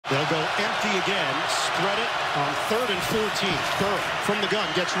They'll go empty again, spread it on 3rd and 14. Burrow from the gun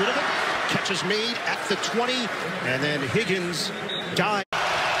gets rid of it. Catch is made at the 20, and then Higgins dives.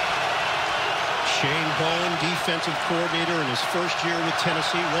 Shane Bowen, defensive coordinator in his first year with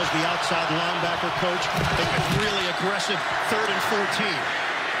Tennessee, was the outside linebacker coach. They've been really aggressive, 3rd and 14.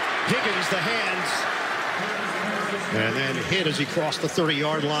 Higgins, the hands, and then hit as he crossed the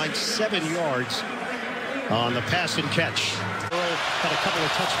 30-yard line, 7 yards on the pass and catch. Burrow had a couple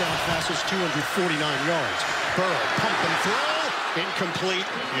of touchdown passes, 249 yards. Burrow, pump and throw, incomplete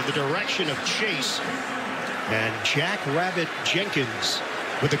in the direction of Chase. And Janoris Jenkins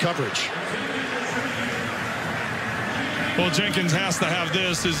with the coverage. Well, Jenkins has to have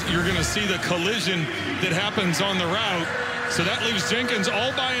this, is you're going to see the collision that happens on the route. So that leaves Jenkins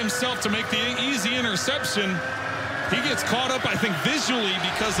all by himself to make the easy interception. He gets caught up, I think, visually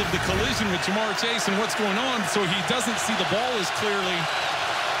because of the collision with Janoris Chase and what's going on, so he doesn't see the ball as clearly,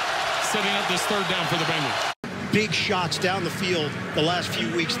 setting up this 3rd down for the Bengals. Big shots down the field the last few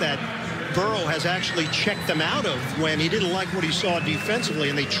weeks that Burrow has actually checked them out of when he didn't like what he saw defensively,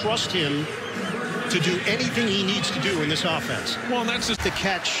 and they trust him to do anything he needs to do in this offense. Well, that's just the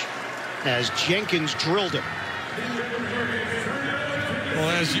catch as Jenkins drilled him. Well,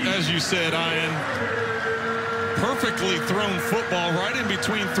 as you said, Ian, perfectly thrown football right in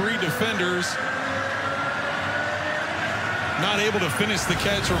between 3 defenders. Not able to finish the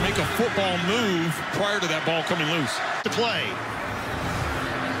catch or make a football move prior to that ball coming loose. To play.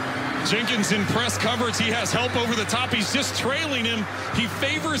 Jenkins in press coverage. He has help over the top. He's just trailing him. He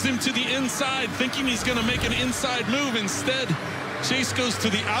favors him to the inside, thinking he's going to make an inside move. Instead, Chase goes to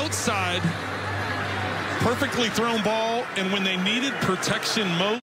the outside. Perfectly thrown ball, and when they needed protection most,